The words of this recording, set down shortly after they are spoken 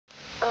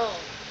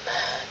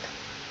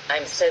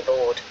I'm so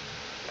bored.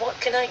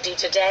 What can I do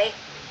today?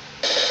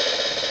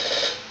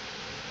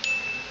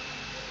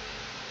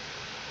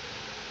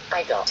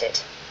 I got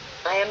it.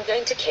 I am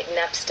going to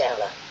kidnap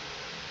Stella.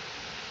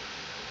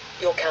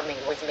 You're coming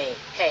with me.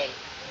 Hey,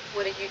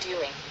 what are you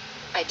doing?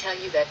 I tell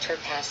you that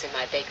trespass in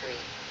my bakery.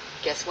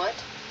 Guess what?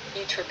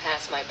 You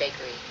trespass my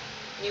bakery.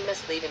 You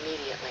must leave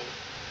immediately.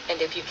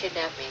 And if you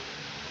kidnap me,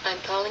 I'm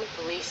calling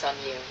police on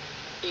you.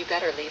 You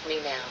better leave me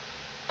now.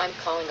 I'm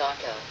calling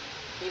Otto.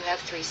 You have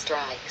 3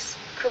 strikes.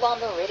 Croix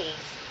Meridies.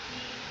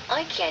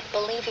 I can't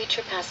believe you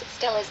trespassed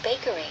Stella's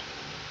bakery.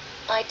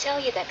 I tell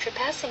you that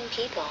trespassing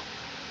people.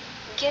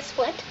 Guess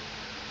what?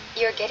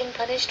 You're getting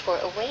punished for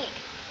a week.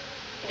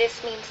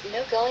 This means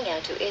no going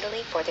out to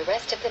Italy for the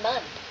rest of the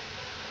month.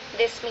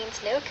 This means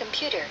no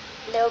computer,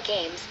 no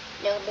games,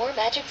 no more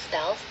magic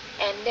spells,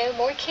 and no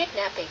more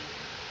kidnapping.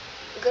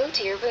 Go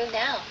to your room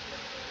now.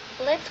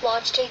 Let's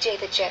watch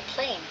JJ the Jet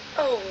Plane.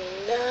 Oh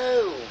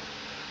no!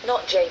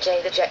 Not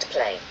JJ the Jet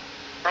Plane.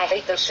 I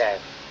hate the show.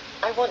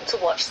 I want to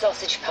watch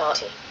Sausage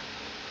Party.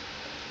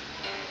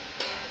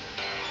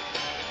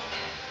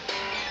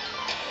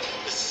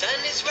 The sun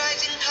is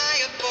rising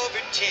high up over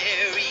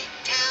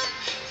Terrytown.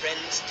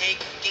 Friends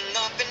taking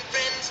off and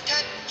friends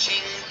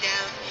touching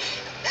down.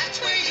 And that's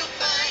where you'll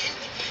find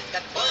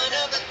that one